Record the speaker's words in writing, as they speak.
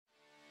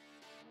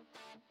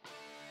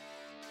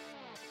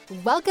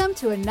Welcome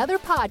to another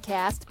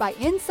podcast by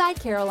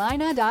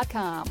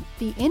InsideCarolina.com,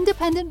 the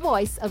independent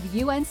voice of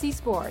UNC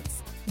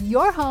Sports,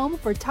 your home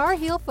for Tar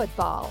Heel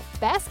football,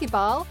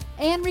 basketball,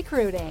 and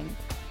recruiting.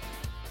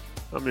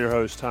 I'm your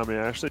host, Tommy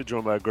Ashley,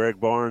 joined by Greg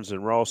Barnes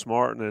and Ross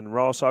Martin. And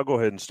Ross, I'll go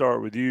ahead and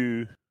start with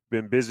you.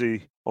 Been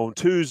busy on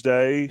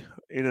Tuesday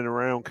in and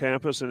around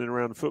campus and in and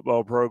around the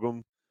football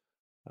program.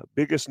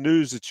 Biggest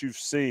news that you've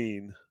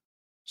seen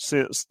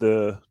since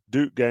the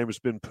Duke game has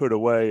been put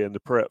away and the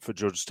prep for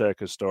Georgia Tech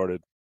has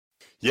started?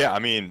 Yeah, I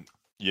mean,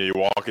 you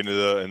walk into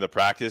the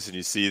practice and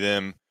you see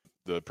them,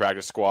 the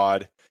practice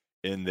squad,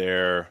 in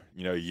their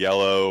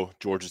yellow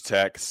Georgia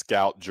Tech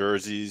scout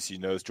jerseys.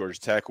 It's Georgia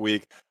Tech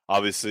week.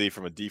 Obviously,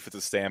 from a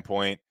defensive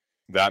standpoint,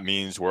 that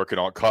means working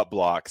on cut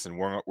blocks and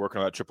working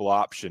on that triple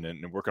option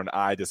and working on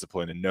eye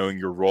discipline and knowing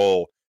your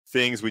role.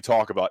 Things we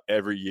talk about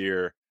every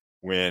year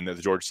when the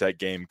Georgia Tech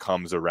game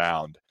comes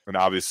around. And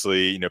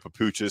obviously,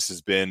 Papuchis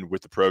has been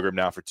with the program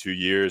now for 2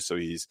 years, so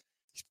he's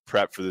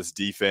prepped for this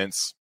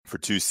defense for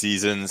 2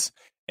 seasons.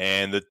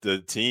 And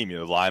the team,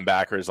 the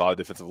linebackers, a lot of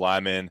defensive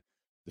linemen,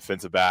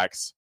 defensive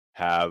backs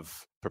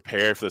have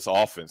prepared for this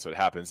offense. So it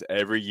happens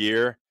every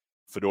year.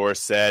 Fedora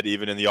said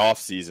even in the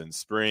offseason,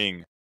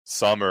 spring,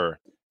 summer,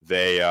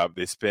 they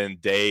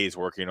spend days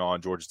working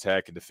on Georgia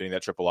Tech and defending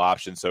that triple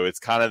option. So it's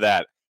kind of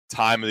that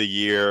time of the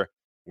year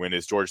when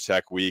it's Georgia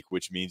Tech week,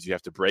 which means you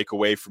have to break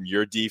away from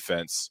your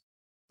defense,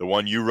 the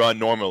one you run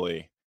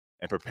normally,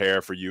 and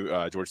prepare for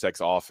Georgia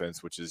Tech's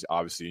offense, which is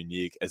obviously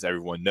unique, as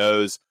everyone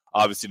knows.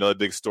 Obviously, another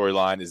big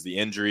storyline is the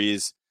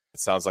injuries. It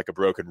sounds like a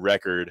broken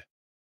record,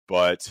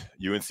 but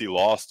UNC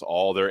lost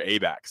all their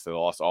A-backs. They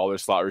lost all their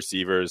slot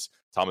receivers.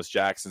 Thomas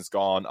Jackson's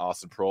gone.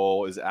 Austin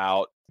Proehl is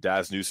out.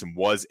 Daz Newsome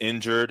was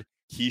injured.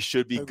 He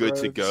should be good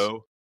to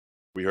go,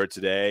 we heard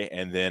today.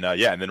 And then,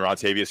 and then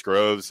Rontavious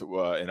Groves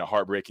in a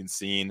heartbreaking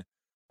scene.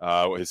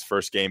 His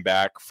first game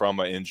back from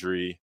an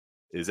injury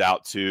is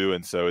out too.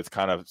 And so it's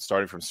kind of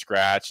starting from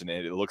scratch. And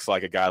it looks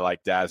like a guy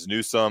like Daz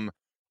Newsome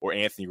or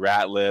Anthony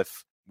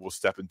Ratliff will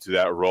step into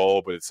that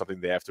role, but it's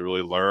something they have to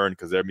really learn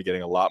because they're going to be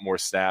getting a lot more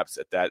snaps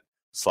at that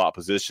slot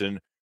position,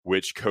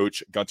 which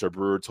Coach Gunter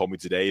Brewer told me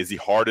today is the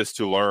hardest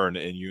to learn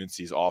in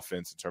UNC's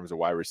offense in terms of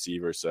wide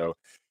receiver. So,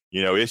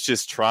 it's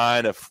just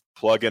trying to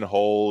plug in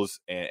holes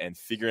and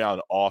figuring out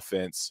an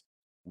offense,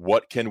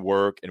 what can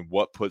work and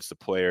what puts the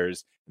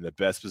players in the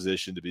best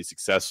position to be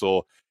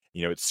successful.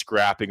 It's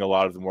scrapping a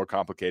lot of the more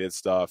complicated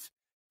stuff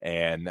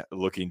and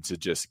looking to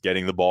just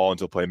getting the ball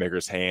into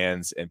playmakers'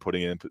 hands and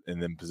putting it in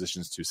them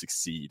positions to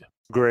succeed.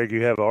 Greg,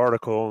 you have an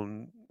article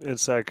on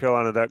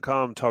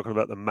InsideCarolina.com talking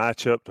about the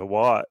matchup to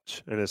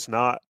watch, and it's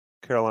not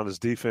Carolina's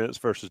defense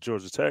versus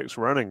Georgia Tech's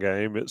running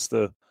game. It's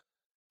the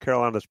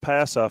Carolina's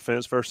pass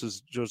offense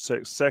versus Georgia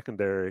Tech's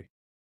secondary.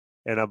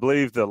 And I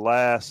believe the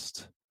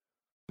last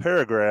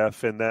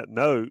paragraph in that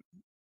note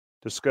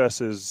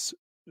discusses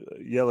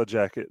Yellow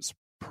Jackets'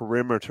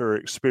 perimeter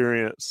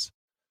experience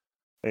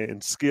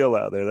and skill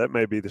out there. That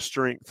may be the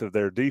strength of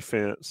their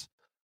defense.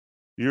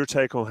 Your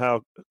take on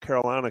how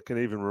Carolina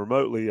can even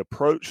remotely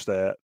approach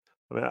that?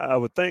 I mean, I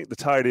would think the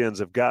tight ends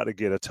have got to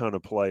get a ton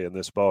of play in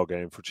this ball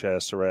game for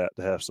Chaz Surratt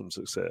to have some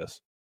success.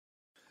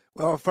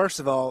 Well, first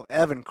of all,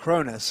 Evan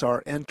Cronus,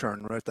 our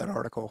intern, wrote that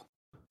article.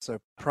 So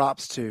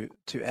props to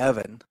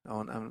Evan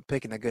on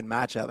picking a good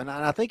matchup. And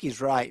I think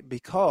he's right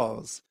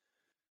because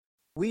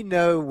we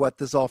know what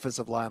this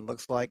offensive line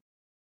looks like.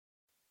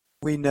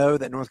 We know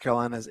that North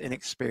Carolina is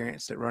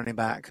inexperienced at running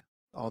back,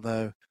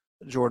 although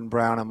Jordan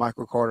Brown and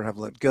Michael Carter have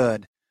looked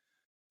good.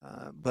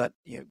 But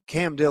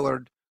Cam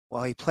Dillard,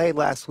 while he played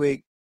last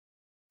week,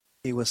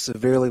 he was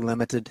severely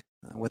limited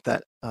with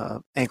that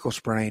ankle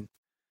sprain.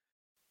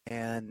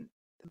 And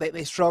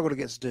they struggled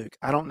against Duke.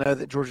 I don't know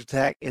that Georgia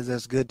Tech is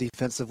as good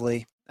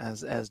defensively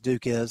as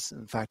Duke is.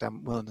 In fact,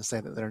 I'm willing to say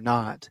that they're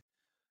not.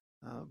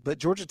 But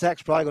Georgia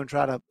Tech's probably going to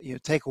try to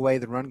take away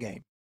the run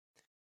game.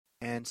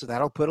 And so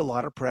that'll put a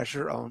lot of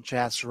pressure on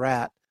Chaz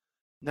Surratt,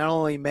 not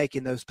only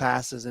making those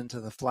passes into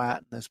the flat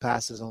and those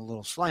passes on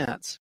little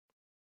slants,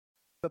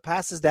 but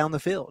passes down the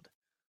field.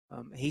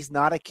 He's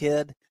not a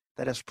kid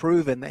that has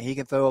proven that he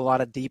can throw a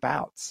lot of deep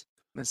outs.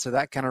 And so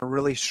that kind of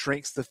really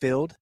shrinks the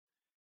field.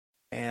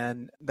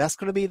 And that's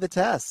going to be the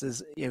test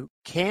is,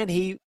 can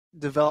he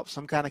develop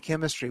some kind of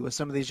chemistry with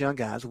some of these young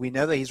guys? We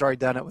know that he's already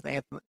done it with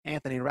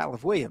Anthony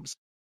Ratliff Williams.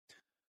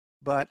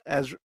 But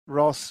as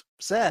Ross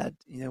said,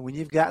 when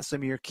you've got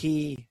some of your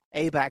key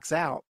A-backs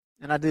out,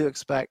 and I do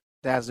expect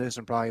Daz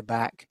Newsome probably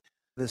back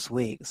this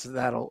week, so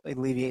that'll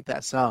alleviate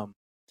that some.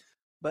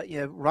 But,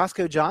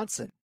 Roscoe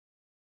Johnson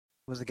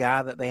was a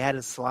guy that they had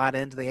to slide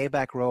into the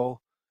A-back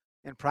role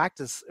in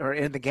practice or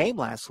in the game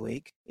last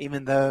week,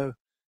 even though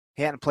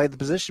he hadn't played the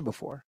position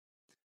before.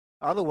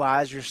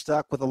 Otherwise, you're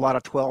stuck with a lot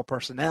of 12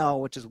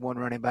 personnel, which is one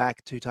running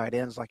back, 2 tight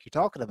ends like you're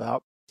talking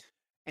about,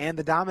 and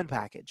the diamond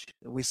package.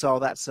 We saw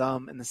that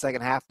some in the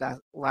second half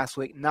last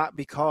week, not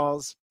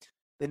because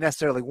they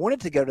necessarily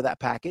wanted to go to that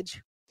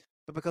package,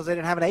 but because they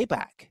didn't have an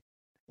A-back.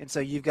 And so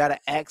you've got an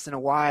X and a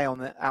Y on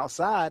the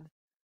outside,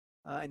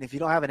 and if you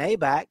don't have an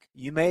A-back,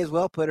 you may as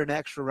well put an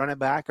extra running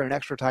back or an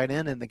extra tight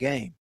end in the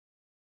game.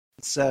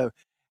 So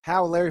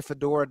how Larry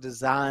Fedora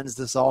designs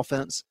this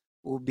offense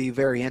will be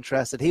very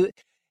interesting.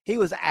 He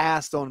was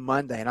asked on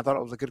Monday, and I thought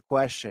it was a good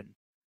question.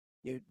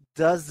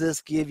 Does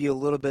this give you a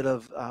little bit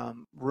of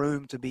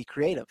room to be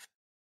creative?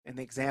 And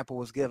the example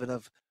was given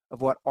of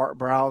what Art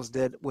Browse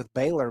did with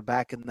Baylor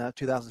back in the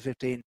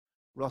 2015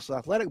 Russell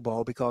Athletic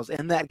Bowl, because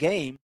in that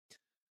game,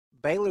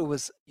 Baylor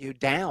was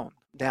down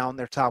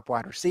their top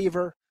wide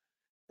receiver.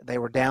 They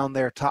were down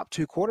their top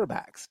two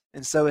quarterbacks.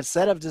 And so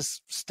instead of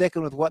just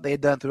sticking with what they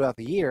had done throughout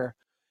the year,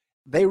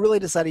 they really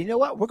decided, you know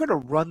what, we're going to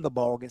run the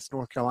ball against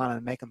North Carolina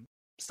and make them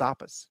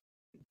stop us.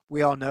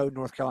 We all know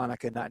North Carolina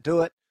could not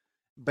do it.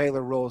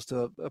 Baylor rolls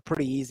to a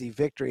pretty easy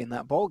victory in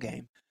that bowl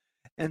game.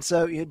 And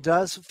so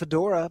does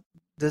Fedora,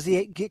 does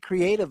he get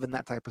creative in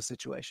that type of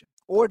situation?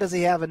 Or does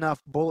he have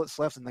enough bullets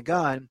left in the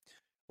gun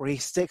where he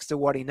sticks to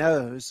what he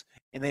knows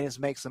and then just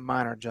makes some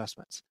minor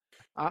adjustments?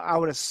 I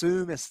would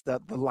assume it's the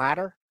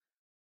latter,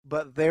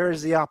 but there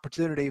is the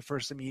opportunity for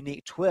some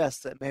unique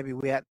twists that maybe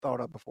we hadn't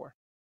thought of before.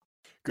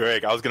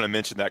 Greg, I was going to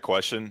mention that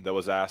question that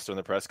was asked during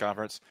the press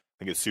conference. I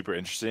think it's super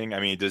interesting. I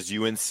mean, does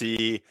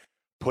UNC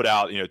put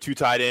out, two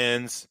tight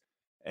ends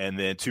and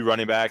then two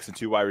running backs and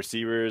two wide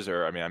receivers?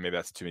 Or, I mean, maybe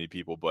that's too many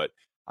people, but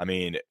I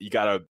mean, you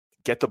got to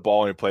get the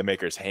ball in your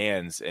playmaker's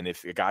hands. And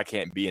if a guy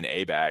can't be an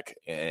A-back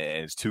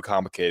and it's too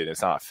complicated and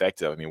it's not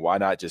effective, I mean, why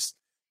not just,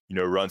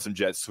 run some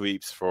jet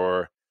sweeps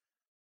for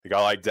a guy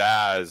like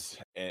Daz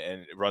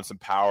and run some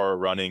power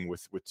running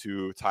with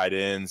two tight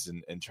ends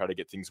and try to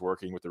get things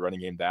working with the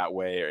running game that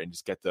way, and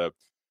just get the,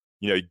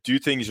 do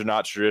things you're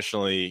not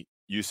traditionally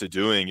used to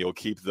doing. You'll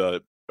keep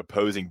the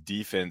opposing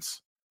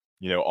defense,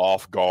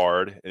 off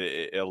guard.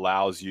 It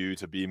allows you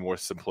to be more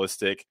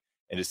simplistic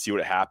and to see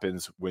what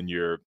happens when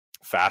your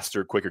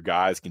faster, quicker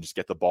guys can just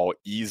get the ball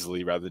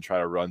easily rather than try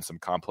to run some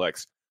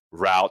complex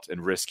route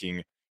and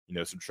risking,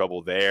 some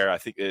trouble there. I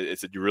think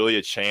it's really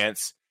a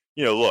chance.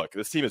 Look,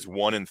 this team is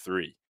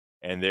 1-3,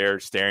 and they're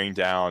staring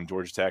down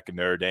Georgia Tech and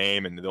Notre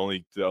Dame, and the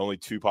only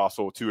two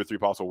or three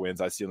possible wins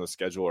I see on the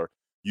schedule are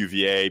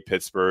UVA,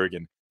 Pittsburgh,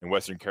 and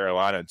Western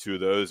Carolina, and two of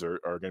those are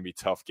going to be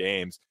tough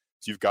games.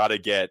 So you've got to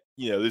get,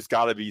 there's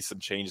got to be some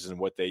changes in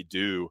what they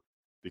do,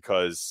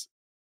 because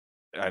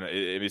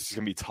it's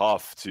going to be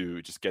tough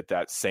to just get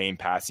that same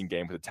passing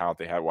game with the talent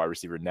they have wide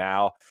receiver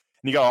now.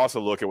 And you got to also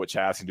look at what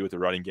Chaz can do with the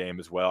running game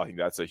as well. I think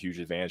that's a huge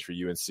advantage for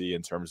UNC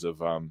in terms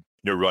of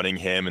running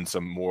him and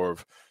some more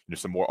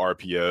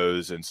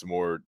RPOs and some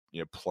more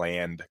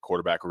planned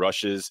quarterback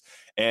rushes.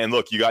 And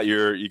look, you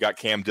got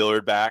Cam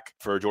Dillard back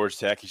for Georgia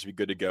Tech. He should be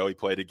good to go. He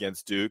played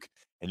against Duke.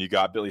 And you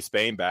got Bentley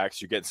Spain back.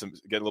 So you're getting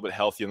a little bit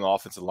healthy on the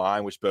offensive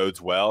line, which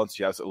bodes well. And so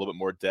you have a little bit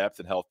more depth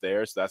and health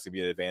there. So that's going to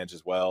be an advantage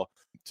as well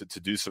to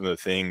do some of the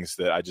things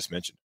that I just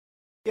mentioned.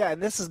 Yeah,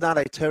 and this is not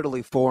a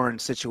totally foreign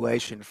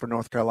situation for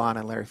North Carolina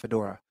and Larry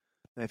Fedora.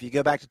 Now, if you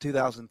go back to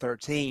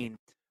 2013,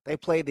 they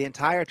played the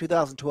entire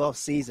 2012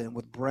 season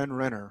with Bren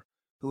Renner,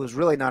 who was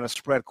really not a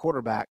spread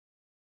quarterback,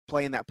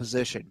 playing that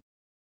position.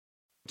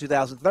 In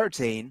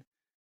 2013,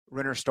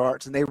 Renner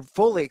starts, and they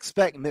fully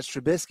expect Mitch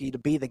Trubisky to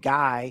be the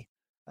guy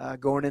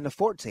going into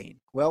 14.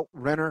 Well,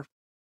 Renner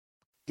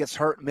gets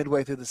hurt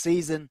midway through the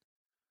season.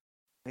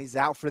 He's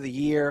out for the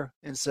year.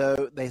 And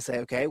so they say,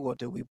 okay, well,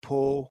 do we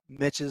pull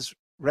Mitch's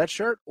red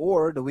shirt,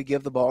 or do we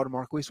give the ball to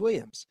Marquise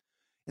Williams?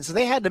 And so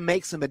they had to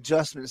make some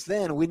adjustments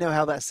then. We know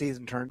how that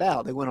season turned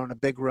out. They went on a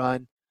big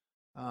run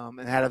and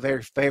had a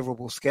very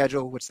favorable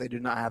schedule, which they do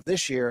not have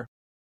this year.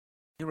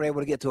 They were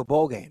able to get to a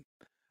bowl game.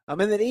 And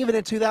then even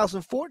in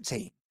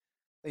 2014,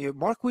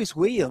 Marquise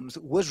Williams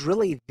was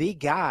really the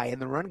guy in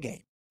the run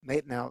game.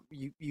 Now,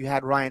 you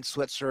had Ryan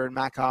Switzer and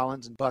Matt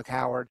Collins and Buck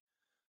Howard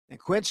and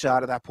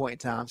Quinshot at that point in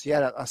time. So you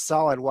had a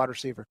solid wide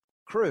receiver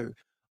crew,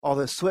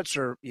 although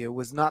Switzer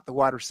was not the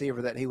wide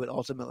receiver that he would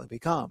ultimately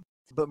become.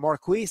 But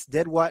Marquise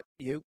did what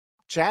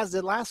Chaz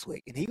did last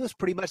week, and he was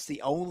pretty much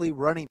the only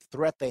running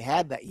threat they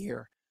had that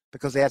year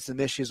because they had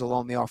some issues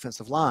along the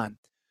offensive line.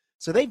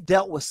 So they've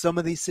dealt with some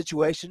of these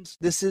situations.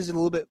 This is a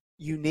little bit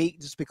unique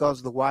just because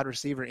of the wide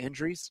receiver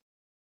injuries.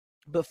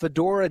 But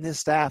Fedora and his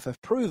staff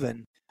have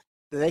proven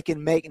that they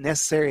can make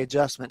necessary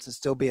adjustments and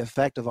still be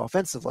effective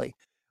offensively.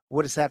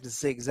 We'll just have to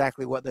see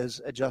exactly what those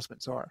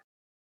adjustments are.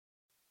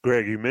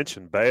 Greg, you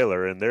mentioned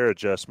Baylor and their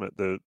adjustment.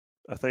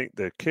 I think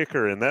the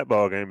kicker in that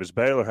ballgame is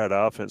Baylor had an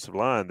offensive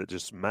line that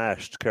just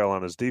mashed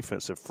Carolina's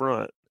defensive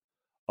front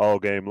all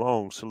game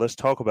long. So let's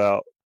talk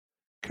about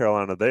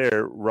Carolina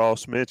there.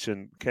 Ross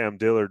mentioned Cam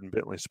Dillard and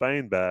Bentley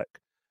Spain back.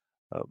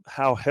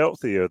 How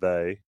healthy are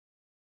they?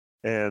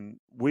 And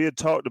we had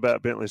talked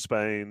about Bentley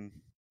Spain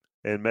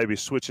and maybe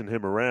switching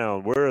him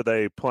around. Where are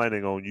they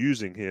planning on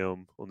using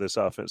him on this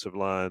offensive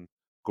line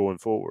going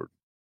forward?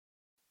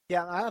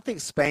 Yeah, I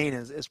think Spain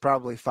is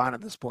probably fine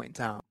at this point in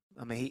time.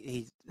 I mean,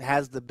 he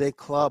has the big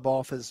club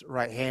off his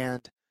right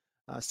hand,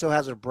 still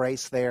has a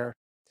brace there,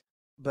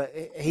 but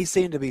he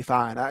seemed to be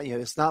fine.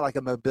 It's not like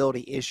a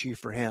mobility issue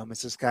for him.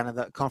 It's just kind of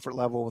the comfort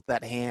level with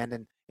that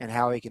hand and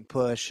how he can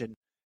push and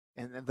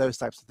those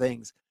types of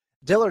things.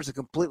 Dillard's a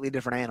completely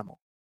different animal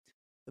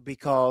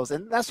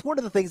and that's one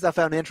of the things I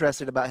found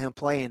interesting about him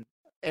playing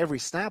every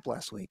snap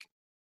last week.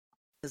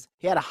 is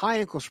he had a high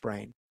ankle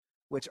sprain,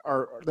 which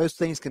those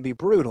things can be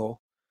brutal.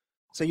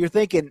 So you're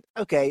thinking,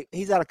 okay,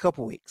 he's out a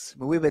couple weeks.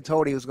 But we've been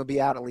told he was going to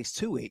be out at least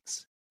 2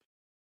 weeks.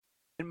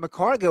 And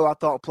McCargo, I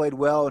thought, played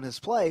well in his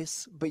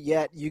place, but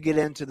yet you get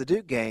into the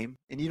Duke game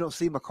and you don't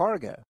see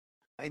McCargo.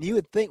 And you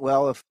would think,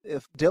 well,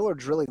 if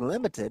Dillard's really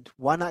limited,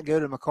 why not go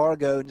to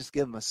McCargo and just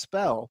give him a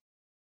spell?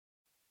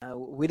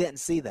 We didn't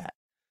see that.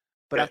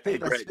 But I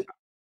think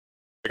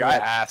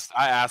that's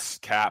I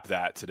asked Cap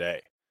that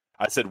today.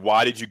 I said,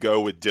 why did you go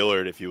with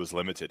Dillard if he was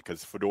limited?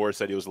 Because Fedora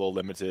said he was a little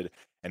limited,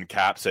 and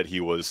Cap said he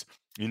was,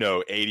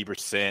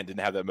 80%, didn't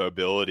have that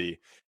mobility.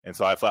 And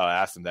so I flat out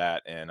asked him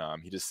that, and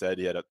he just said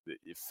he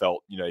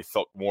felt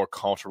more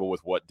comfortable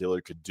with what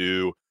Dillard could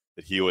do,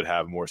 that he would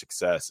have more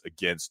success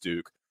against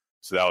Duke.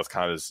 So that was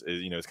kind of,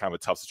 it's kind of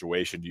a tough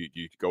situation. Do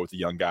you go with the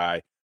young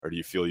guy, or do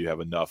you feel you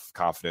have enough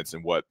confidence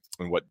in what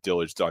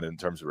Dillard's done in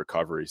terms of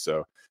recovery?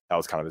 So that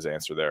was kind of his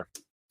answer there.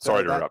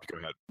 Sorry to interrupt. Go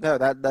ahead. No,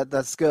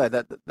 that's good.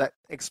 That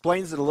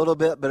explains it a little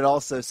bit, but it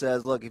also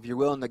says, look, if you're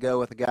willing to go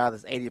with a guy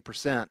that's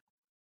 80%,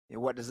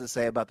 what does it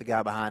say about the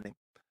guy behind him?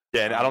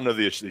 Yeah, and I don't know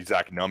the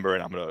exact number,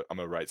 and I'm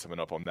gonna write something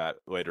up on that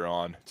later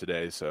on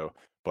today. So,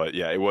 but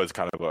yeah, it was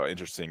kind of an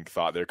interesting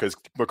thought there because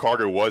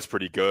McCargo was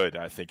pretty good.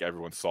 And I think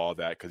everyone saw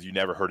that because you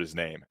never heard his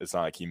name. It's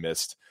not like he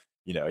missed,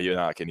 you're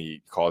not like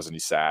he caused any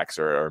sacks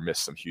or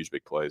missed some huge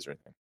big plays or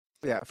anything.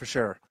 Yeah, for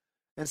sure.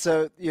 And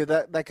so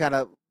that kind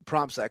of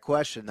prompts that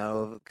question,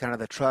 though, of kind of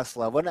the trust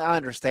level. And I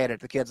understand it.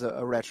 The kid's a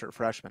redshirt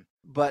freshman.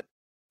 But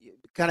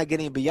kind of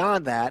getting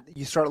beyond that,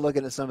 you start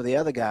looking at some of the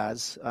other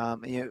guys.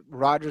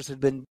 Rogers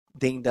had been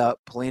dinged up.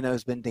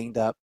 Polino's been dinged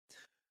up.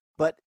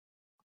 But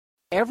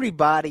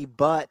everybody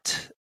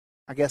but,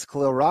 I guess,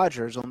 Khalil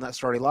Rogers on that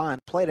starting line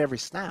played every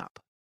snap.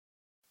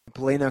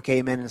 Polino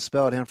came in and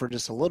spelled him for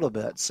just a little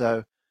bit.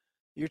 So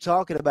you're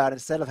talking about,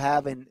 instead of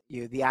having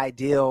the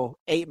ideal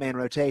 8-man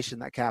rotation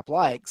that Cap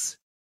likes,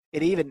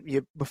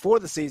 before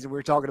the season we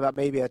were talking about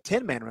maybe a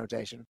 10-man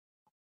rotation.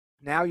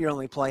 Now you're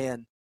only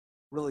playing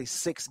really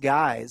 6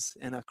 guys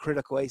in a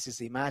critical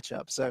ACC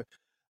matchup. So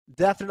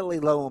definitely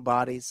low on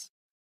bodies.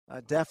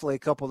 Definitely a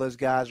couple of those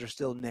guys are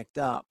still nicked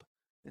up.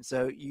 And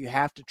so you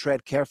have to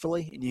tread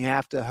carefully, and you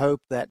have to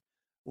hope that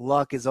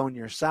luck is on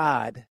your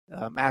side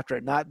after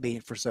it not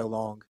being for so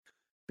long,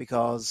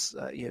 because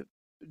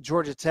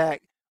Georgia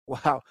Tech,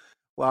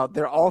 while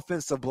their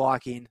offensive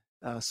blocking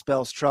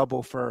spells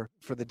trouble for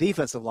the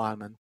defensive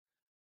linemen,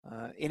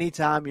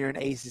 anytime you're in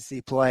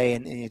ACC play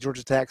and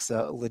Georgia Tech's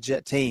a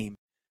legit team,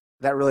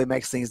 that really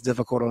makes things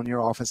difficult on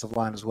your offensive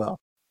line as well.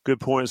 Good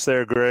points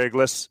there, Greg.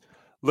 Let's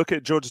look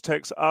at Georgia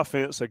Tech's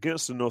offense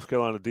against the North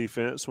Carolina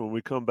defense when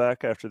we come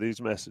back after these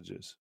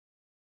messages.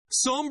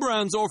 Some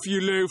brands offer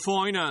you low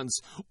finance,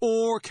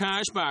 or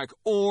cashback,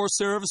 or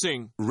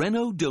servicing.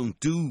 Renault don't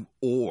do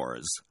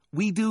ors.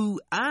 We do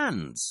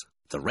ands.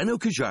 The Renault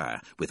Kadjar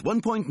with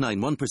 1.91%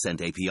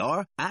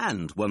 APR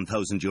and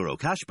 €1,000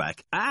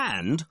 cashback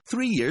and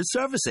 3 years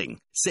servicing,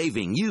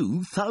 saving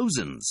you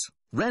thousands.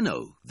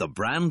 Renault, the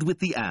brand with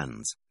the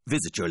ands.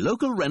 Visit your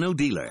local Renault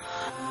dealer.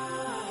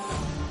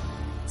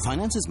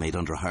 Finance is made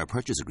under a hire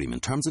purchase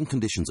agreement. Terms and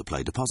conditions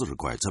apply. Deposit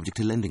required subject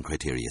to lending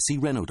criteria. See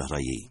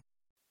Renault.ie.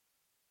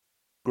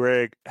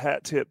 Greg,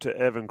 hat tip to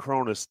Evan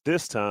Cronus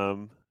this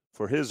time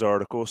for his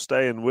article.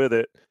 Staying with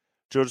it,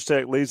 Georgia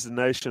Tech leads the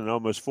nation in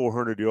almost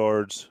 400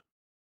 yards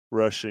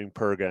rushing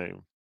per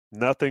game.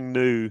 Nothing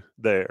new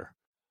there,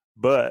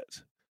 but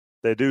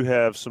they do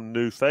have some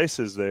new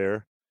faces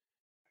there.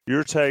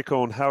 Your take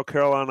on how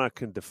Carolina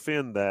can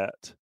defend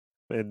that?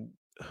 And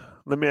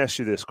let me ask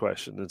you this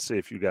question and see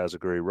if you guys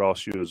agree.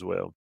 Ross, you as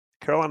well.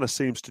 Carolina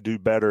seems to do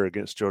better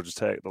against Georgia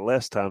Tech the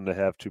less time they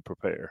have to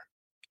prepare.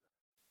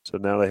 So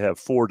now they have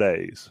 4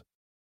 days.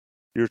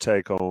 Your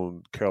take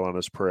on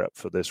Carolina's prep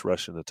for this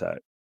Russian attack,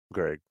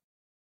 Greg?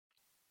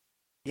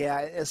 Yeah,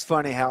 it's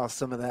funny how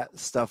some of that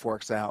stuff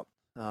works out.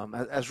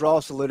 As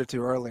Ross alluded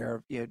to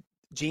earlier,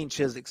 Gene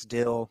Chiswick's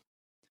deal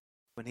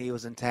when he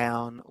was in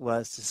town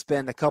was to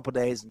spend a couple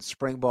days in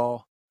spring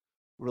ball,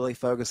 really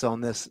focus on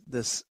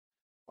this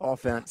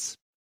offense,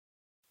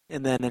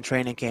 and then in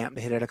training camp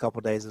hit it a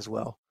couple days as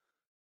well.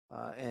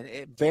 And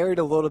it varied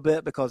a little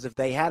bit because if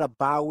they had a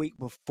bye week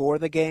before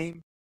the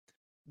game,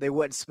 they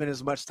wouldn't spend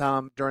as much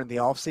time during the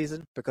off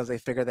season because they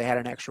figured they had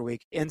an extra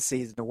week in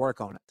season to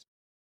work on it.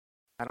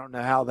 I don't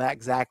know how that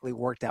exactly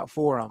worked out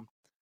for them,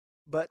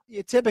 but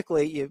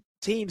typically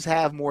teams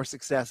have more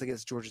success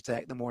against Georgia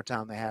Tech the more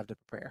time they have to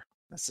prepare.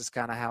 That's just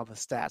kind of how the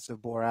stats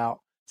have bore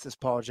out since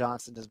Paul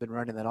Johnson has been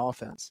running that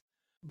offense.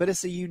 But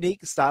it's a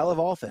unique style of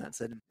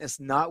offense, and it's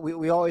not.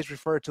 We always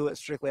refer to it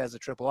strictly as a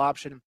triple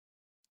option.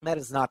 That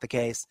is not the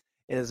case.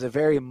 It is a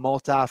very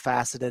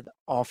multifaceted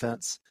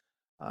offense,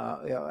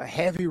 a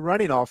heavy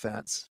running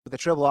offense, but the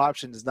triple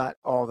option is not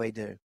all they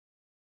do.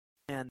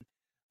 And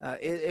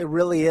it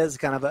really is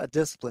kind of a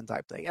discipline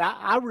type thing. And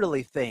I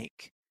really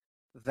think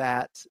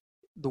that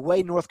the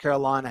way North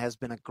Carolina has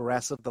been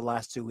aggressive the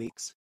last 2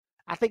 weeks,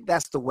 I think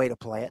that's the way to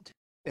play it.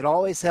 It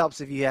always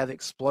helps if you have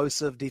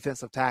explosive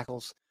defensive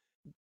tackles.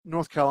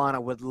 North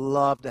Carolina would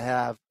love to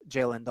have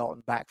Jalen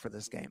Dalton back for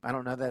this game. I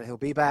don't know that he'll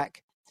be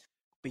back,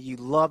 but you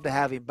love to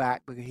have him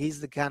back because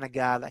he's the kind of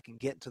guy that can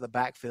get into the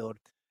backfield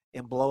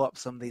and blow up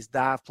some of these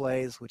dive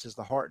plays, which is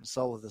the heart and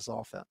soul of this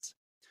offense.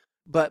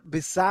 But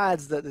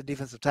besides the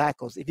defensive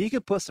tackles, if you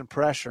could put some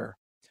pressure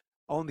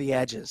on the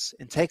edges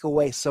and take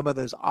away some of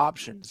those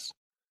options,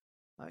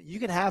 you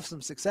can have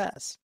some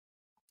success.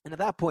 And at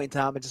that point in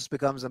time, it just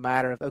becomes a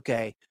matter of,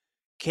 okay,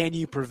 can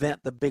you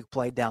prevent the big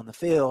play down the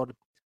field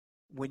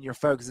when you're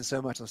focusing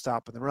so much on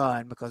stopping the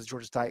run, because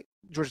Georgia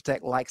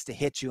Tech likes to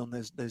hit you on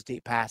those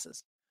deep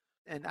passes.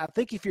 And I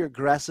think if you're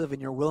aggressive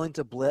and you're willing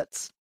to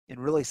blitz and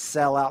really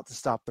sell out to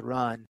stop the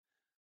run,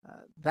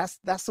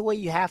 that's the way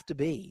you have to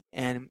be.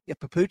 And if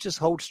Papuchis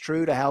holds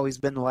true to how he's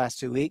been the last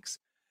 2 weeks,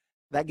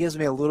 that gives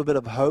me a little bit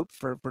of hope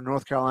for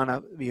North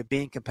Carolina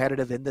being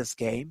competitive in this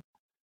game.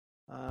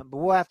 But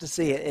we'll have to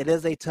see. It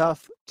is a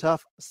tough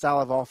style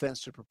of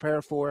offense to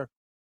prepare for,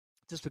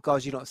 just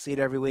because you don't see it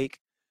every week.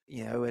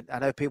 You know, I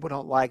know people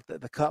don't like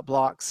the cut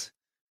blocks.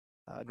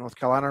 North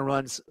Carolina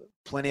runs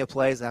plenty of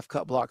plays that have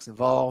cut blocks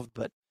involved,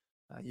 but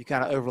you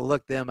kind of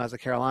overlook them as a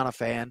Carolina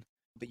fan.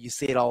 But you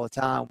see it all the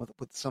time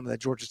with some of the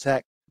Georgia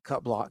Tech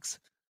cut blocks.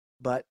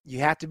 But you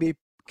have to be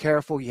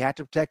careful. You have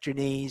to protect your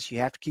knees. You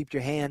have to keep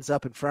your hands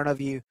up in front of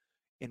you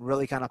and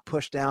really kind of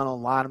push down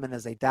on linemen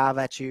as they dive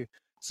at you.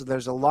 So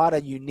there's a lot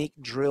of unique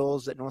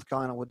drills that North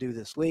Carolina will do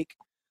this week.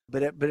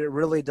 But it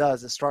really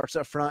does. It starts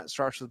up front. It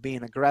starts with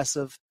being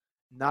aggressive,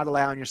 not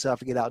allowing yourself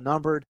to get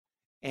outnumbered,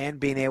 and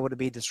being able to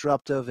be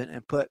disruptive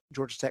and put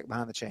Georgia Tech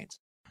behind the chains.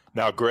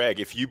 Now, Greg,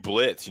 if you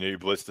blitz, you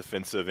blitz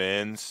defensive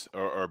ends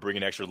or bring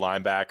an extra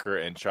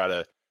linebacker and try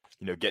to,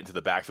 get into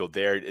the backfield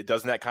there,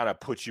 doesn't that kind of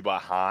put you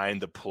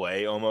behind the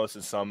play almost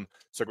in some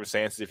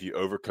circumstances if you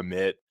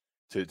overcommit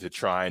to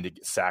trying to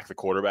sack the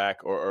quarterback?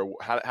 Or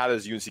how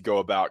does UNC go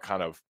about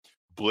kind of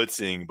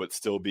blitzing but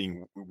still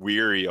being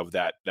weary of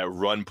that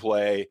run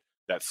play,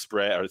 that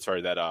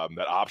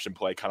option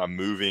play kind of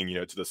moving,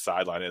 to the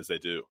sideline as they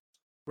do?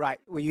 Right.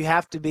 Well, you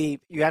have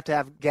to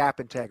have gap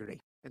integrity.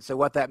 And so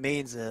what that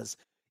means is,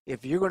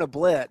 if you're going to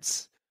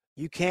blitz,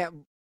 you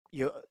can't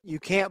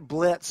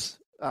blitz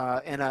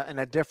in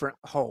a different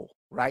hole,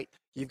 right?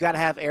 You've got to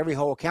have every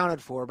hole accounted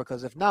for,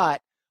 because if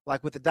not,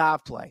 like with the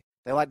dive play,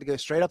 they like to go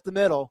straight up the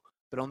middle,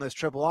 but on those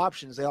triple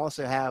options, they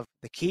also have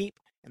the keep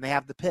and they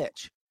have the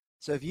pitch.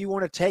 So if you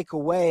want to take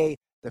away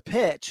the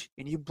pitch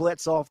and you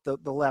blitz off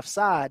the left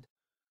side,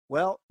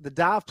 well, the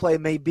dive play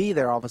may be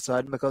there all of a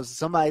sudden because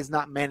somebody's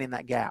not manning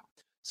that gap.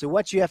 So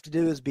what you have to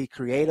do is be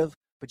creative,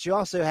 but you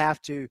also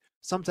have to,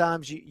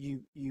 sometimes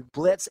you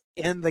blitz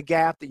in the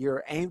gap that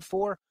you're aimed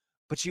for,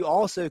 but you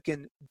also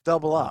can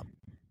double up.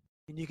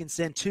 And you can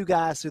send two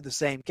guys through the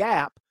same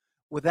gap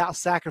without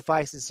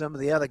sacrificing some of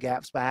the other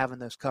gaps by having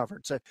those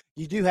covered. So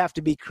you do have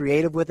to be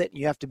creative with it, and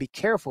you have to be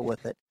careful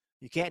with it.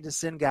 You can't just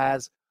send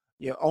guys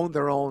on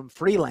their own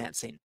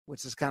freelancing,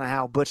 which is kind of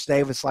how Butch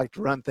Davis liked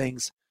to run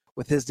things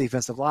with his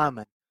defensive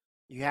linemen.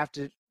 You have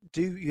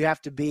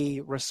to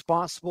be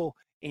responsible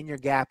in your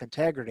gap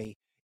integrity.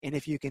 And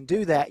if you can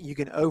do that, you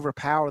can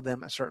overpower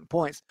them at certain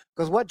points.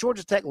 Because what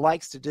Georgia Tech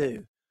likes to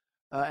do,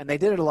 and they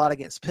did it a lot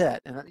against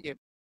Pitt, and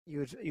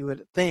you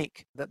would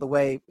think that the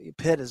way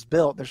Pitt is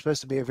built, they're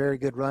supposed to be a very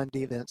good run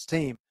defense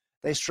team.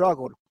 They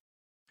struggled.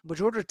 But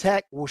Georgia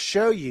Tech will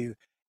show you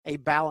a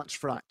balanced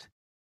front,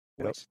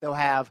 which they'll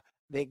have.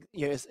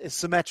 It's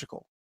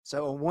symmetrical.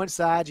 So on one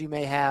side, you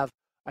may have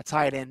a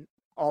tight end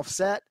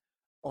offset.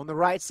 On the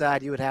right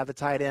side, you would have the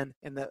tight end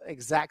in the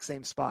exact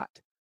same spot,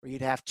 where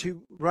you'd have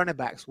two running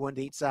backs, one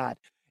to each side.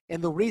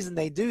 And the reason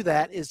they do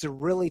that is to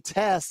really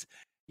test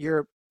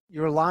your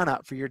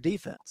lineup for your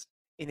defense.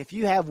 And if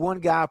you have one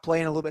guy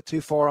playing a little bit too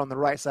far on the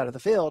right side of the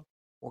field,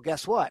 well,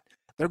 guess what?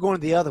 They're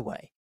going the other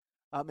way.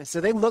 And so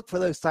they look for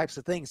those types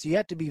of things. So you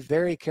have to be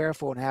very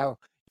careful in how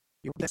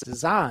it's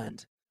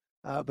designed.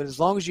 But as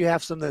long as you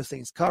have some of those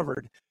things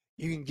covered,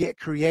 you can get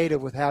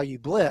creative with how you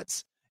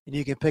blitz, and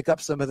you can pick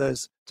up some of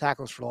those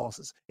tackles for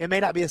losses. It may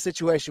not be a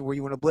situation where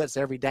you want to blitz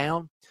every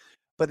down,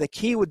 but the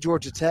key with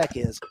Georgia Tech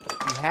is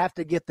you have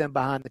to get them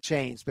behind the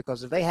chains,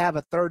 because if they have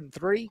a 3rd and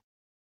 3,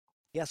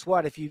 guess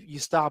what? If you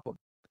stop them,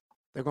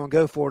 they're going to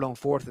go for it on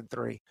 4th and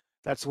 3.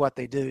 That's what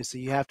they do. So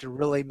you have to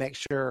really make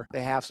sure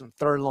they have some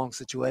third and long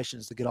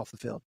situations to get off the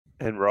field.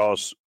 And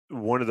Ross,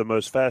 one of the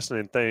most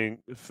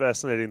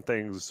fascinating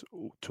things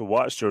to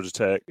watch Georgia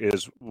Tech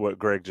is what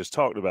Greg just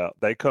talked about.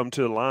 They come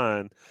to the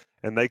line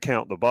and they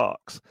count the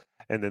box,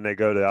 and then they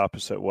go the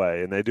opposite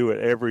way, and they do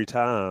it every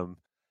time.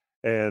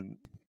 And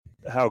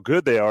how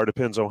good they are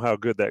depends on how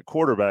good that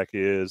quarterback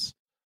is.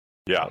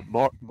 Yeah,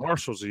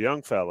 Marshall's a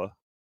young fella,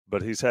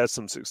 but he's had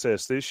some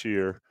success this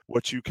year.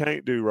 What you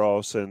can't do,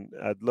 Ross, and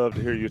I'd love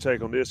to hear your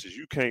take on this, is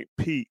you can't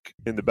peak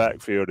in the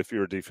backfield if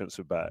you're a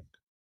defensive back.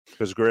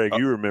 Because, Greg,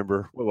 you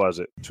remember,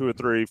 2 or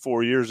 3,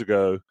 4 years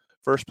ago,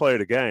 first play of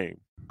the game,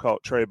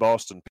 caught Trey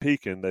Boston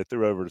peeking. They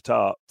threw over the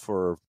top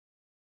for a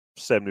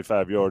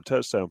 75-yard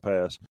touchdown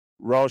pass.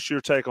 Ross,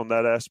 your take on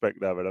that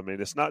aspect of it? I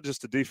mean, it's not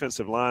just a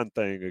defensive line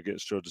thing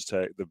against Georgia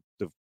Tech.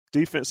 The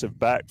defensive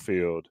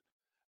backfield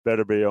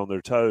better be on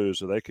their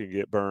toes, or they can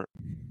get burnt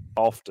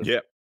often. Yeah,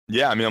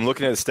 Yeah, I mean, I'm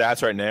looking at his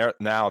stats right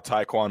now.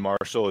 Tyquan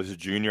Marshall is a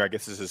junior. I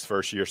guess this is his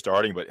first year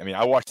starting. But, I mean,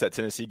 I watched that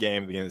Tennessee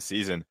game at the beginning of the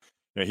season.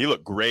 He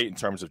looked great in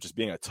terms of just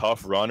being a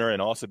tough runner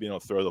and also being able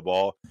to throw the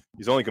ball.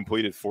 He's only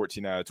completed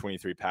 14 out of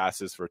 23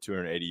 passes for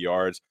 280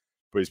 yards.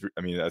 But,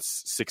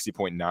 that's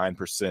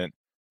 60.9%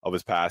 of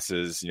his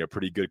passes.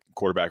 Pretty good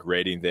quarterback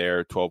rating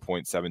there,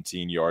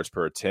 12.17 yards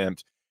per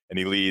attempt. And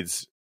he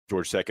leads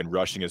Georgia Tech in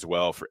rushing as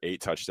well for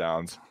 8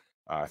 touchdowns,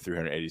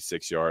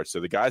 386 yards. So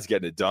the guy's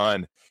getting it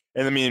done.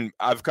 And, I mean,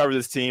 I've covered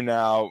this team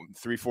now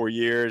 3-4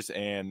 years,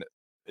 and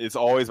it's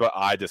always about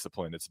eye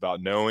discipline. It's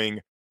about knowing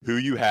who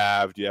you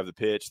have. Do you have the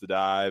pitch, the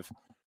dive,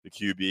 the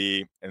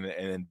QB, and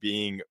then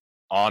being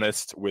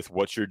honest with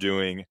what you're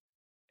doing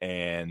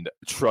and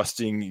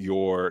trusting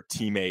your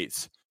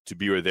teammates to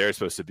be where they're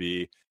supposed to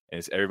be. And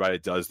it's everybody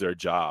does their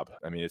job.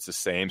 I mean, it's the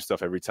same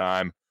stuff every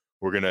time.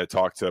 We're going to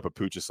talk to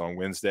Papuchis on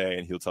Wednesday,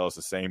 and he'll tell us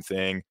the same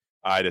thing: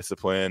 eye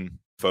discipline,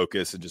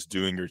 focus, and just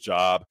doing your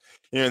job.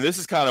 This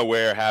is kind of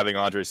where having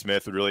Andre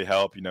Smith would really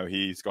help.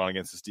 He's gone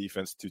against this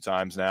defense 2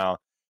 times now,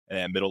 and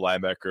that middle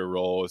linebacker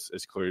role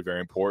is clearly very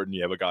important.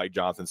 You have a guy like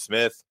Jonathan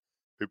Smith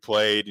who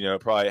played,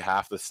 probably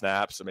half the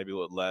snaps, or maybe a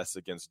little less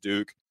against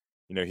Duke.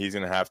 He's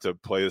going to have to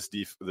play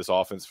this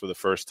offense for the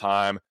first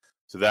time.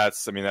 So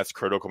that's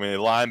critical. I mean, the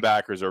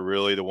linebackers are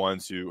really the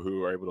ones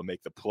who are able to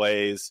make the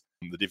plays.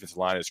 The defensive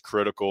line is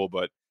critical,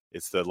 but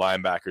it's the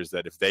linebackers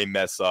that if they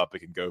mess up, it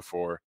can go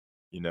for,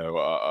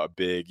 a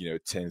big, 10,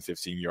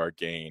 15-yard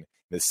gain.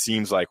 And it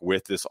seems like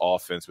with this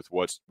offense, with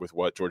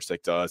what Georgia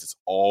Tech does, it's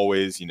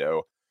always,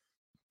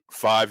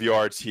 5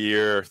 yards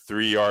here,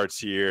 3 yards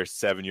here,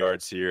 7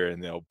 yards here,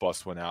 and they'll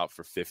bust one out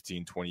for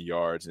 15, 20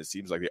 yards. And it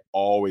seems like they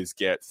always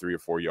get 3 or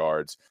 4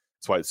 yards.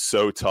 That's why it's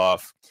so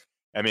tough.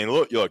 I mean,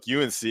 look,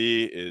 UNC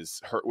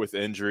is hurt with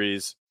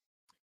injuries.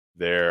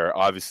 They're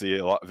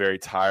obviously very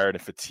tired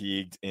and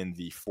fatigued in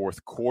the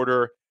fourth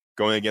quarter,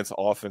 going against an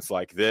offense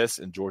like this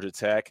in Georgia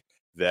Tech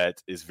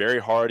that is very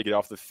hard to get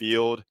off the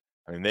field.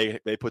 I mean,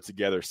 they put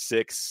together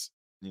 6,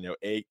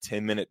 8,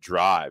 10-minute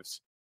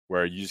drives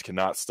where you just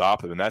cannot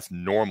stop them, and that's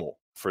normal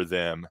for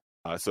them.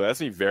 So that's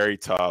going to be very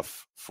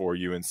tough for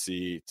UNC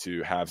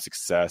to have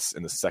success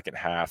in the second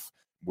half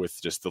with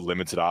just the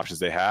limited options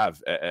they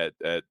have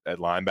at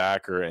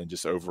linebacker, and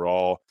just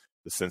overall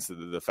the sense that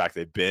the fact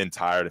they've been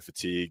tired and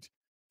fatigued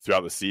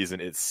throughout the season,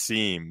 it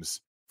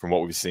seems, from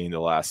what we've seen the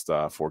last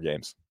 4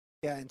 games.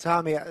 Yeah, and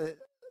Tommy,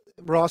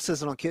 Ross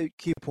is on a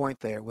key point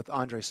there with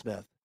Andre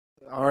Smith.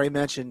 I already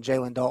mentioned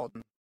Jalen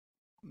Dalton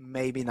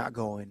maybe not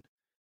going.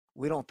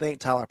 We don't think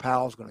Tyler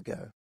Powell's going to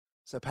go.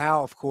 So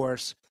Powell, of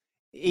course,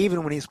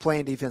 even when he's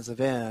playing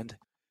defensive end,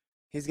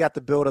 he's got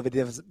the build of a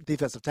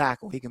defensive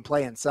tackle. He can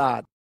play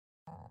inside.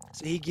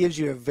 So he gives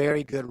you a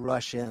very good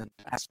rush-in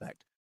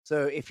aspect.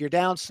 So if you're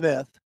down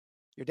Smith,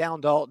 you're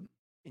down Dalton,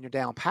 and you're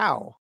down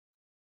Powell,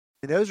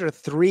 and those are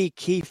 3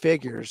 key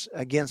figures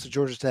against the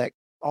Georgia Tech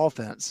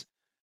offense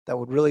that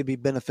would really be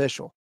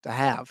beneficial to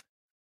have.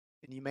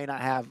 And you may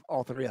not have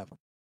all 3 of them.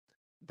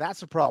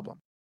 That's a problem.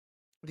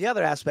 The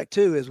other aspect,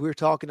 too, is we're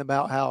talking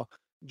about how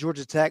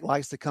Georgia Tech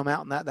likes to come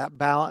out in that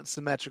balanced,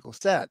 symmetrical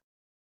set.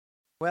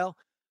 Well,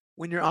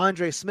 when you're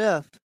Andre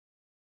Smith,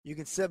 you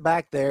can sit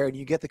back there and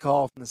you get the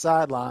call from the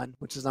sideline,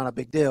 which is not a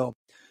big deal.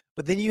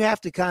 But then you have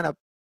to kind of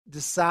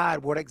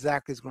decide what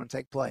exactly is going to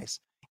take place.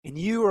 And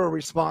you are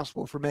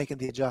responsible for making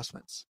the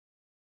adjustments.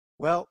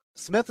 Well,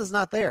 Smith is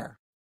not there.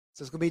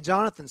 So it's going to be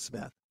Jonathan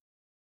Smith.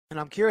 And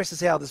I'm curious to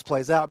see how this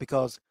plays out,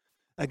 because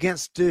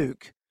against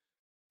Duke,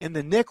 in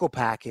the nickel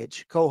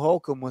package, Cole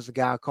Holcomb was the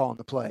guy calling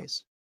the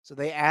plays. So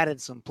they added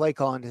some play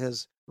calling to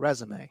his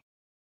resume.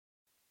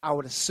 I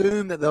would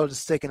assume that they'll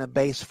just stick in a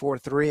base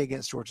 4-3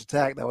 against Georgia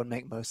Tech. That would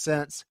make most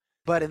sense.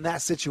 But in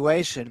that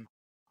situation,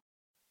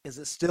 is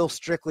it still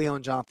strictly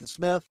on Jonathan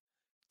Smith?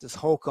 Does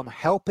Holcomb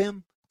help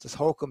him? Does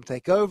Holcomb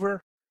take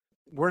over?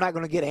 We're not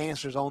going to get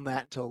answers on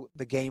that until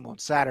the game on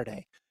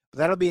Saturday. But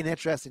that'll be an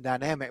interesting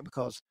dynamic,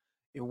 because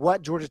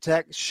what Georgia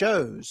Tech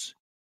shows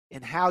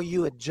and how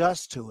you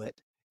adjust to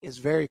it is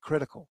very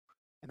critical.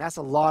 And that's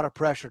a lot of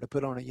pressure to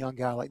put on a young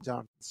guy like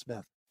Jonathan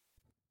Smith.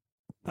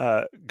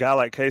 Guy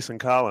like Kason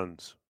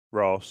Collins,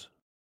 Ross,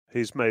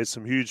 he's made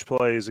some huge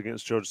plays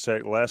against Georgia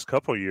Tech the last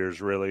couple of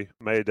years, really.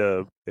 Made,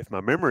 if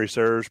my memory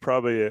serves,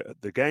 probably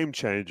the game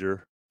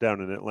changer down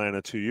in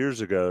Atlanta 2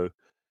 years ago.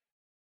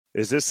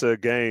 Is this a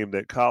game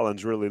that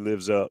Collins really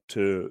lives up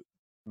to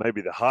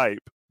maybe the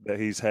hype that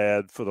he's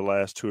had for the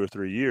last 2 or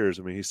 3 years?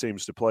 I mean, he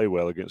seems to play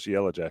well against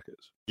Yellow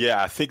Jackets.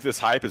 Yeah, I think this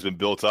hype has been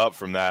built up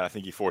from that. I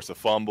think he forced a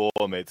fumble,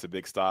 made some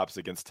big stops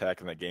against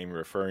Tech in that game you're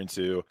referring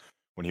to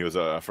when he was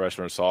a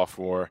freshman or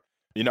sophomore.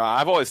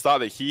 I've always thought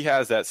that he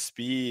has that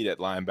speed at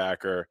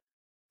linebacker,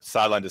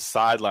 sideline to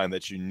sideline,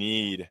 that you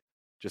need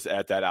just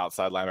at that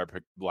outside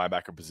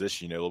linebacker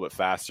position, a little bit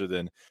faster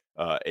than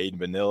Aiden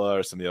Vanilla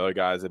or some of the other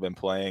guys have been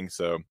playing.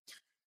 So,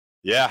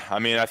 yeah, I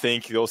mean, I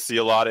think you'll see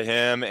a lot of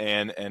him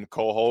and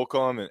Cole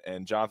Holcomb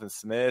and Jonathan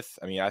Smith.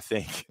 I mean, I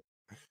think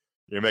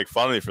you're going to make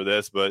fun of me for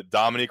this, but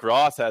Dominique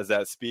Ross has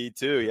that speed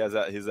too.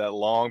 He's that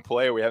long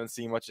player. We haven't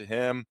seen much of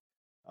him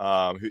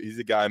He's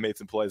a guy who made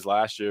some plays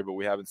last year, but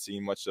we haven't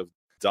seen much of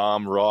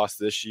Dom Ross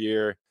this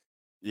year.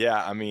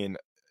 Yeah, I mean,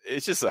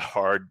 it's just a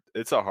hard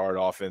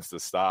offense to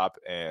stop,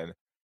 and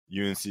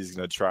UNC is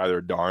going to try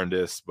their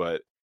darndest,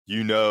 but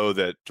you know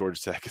that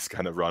Georgia Tech is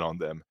going to run on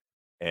them,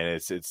 and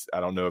it's I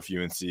don't know if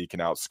UNC can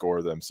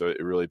outscore them, so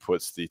it really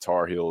puts the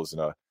Tar Heels in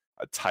a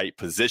tight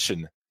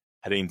position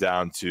heading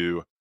down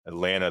to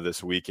Atlanta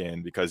this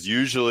weekend, because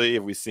usually,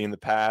 if we've seen in the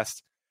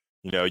past,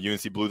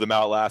 UNC blew them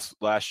out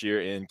last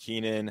year in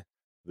Keenan.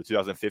 The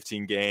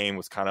 2015 game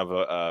was kind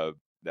of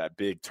that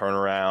big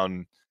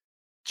turnaround,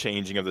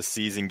 changing of the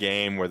season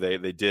game where they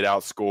did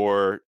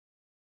outscore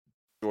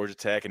Georgia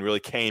Tech and really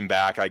came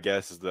back, I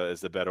guess is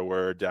the better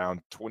word,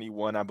 down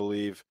 21, I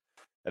believe,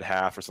 at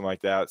half or something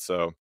like that.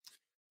 So,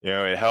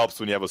 it helps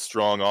when you have a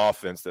strong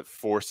offense that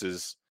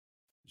forces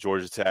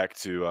Georgia Tech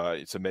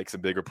to make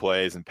some bigger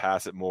plays and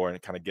pass it more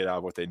and kind of get out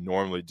of what they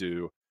normally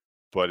do.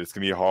 But it's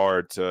going to be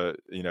hard to,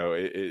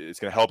 it's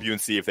going to help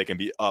UNC if they can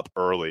be up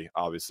early.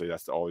 Obviously,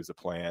 that's always the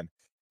plan.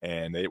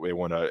 And they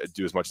want to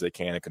do as much as they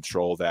can and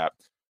control that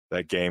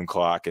game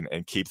clock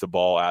and keep the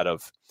ball out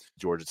of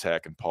Georgia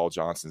Tech and Paul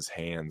Johnson's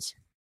hands.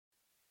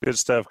 Good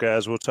stuff,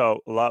 guys. We'll talk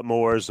a lot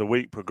more as the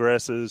week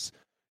progresses.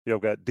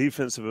 You've got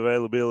defensive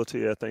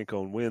availability, I think,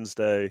 on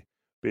Wednesday.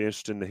 Be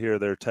interesting to hear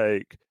their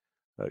take.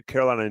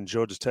 Carolina and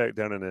Georgia Tech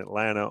down in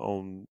Atlanta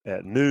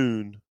at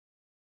noon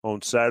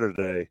on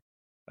Saturday.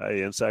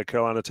 Inside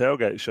Carolina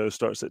Tailgate show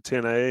starts at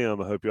 10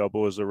 a.m. I hope y'all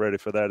boys are ready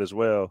for that as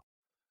well.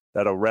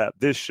 That'll wrap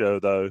this show,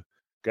 though.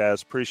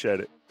 Guys, appreciate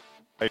it.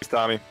 Thanks,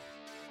 Tommy.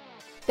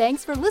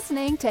 Thanks for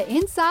listening to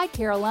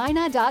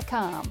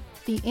InsideCarolina.com,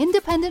 the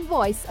independent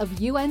voice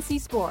of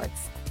UNC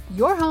Sports,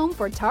 your home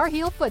for Tar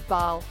Heel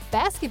football,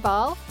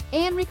 basketball,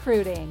 and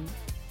recruiting.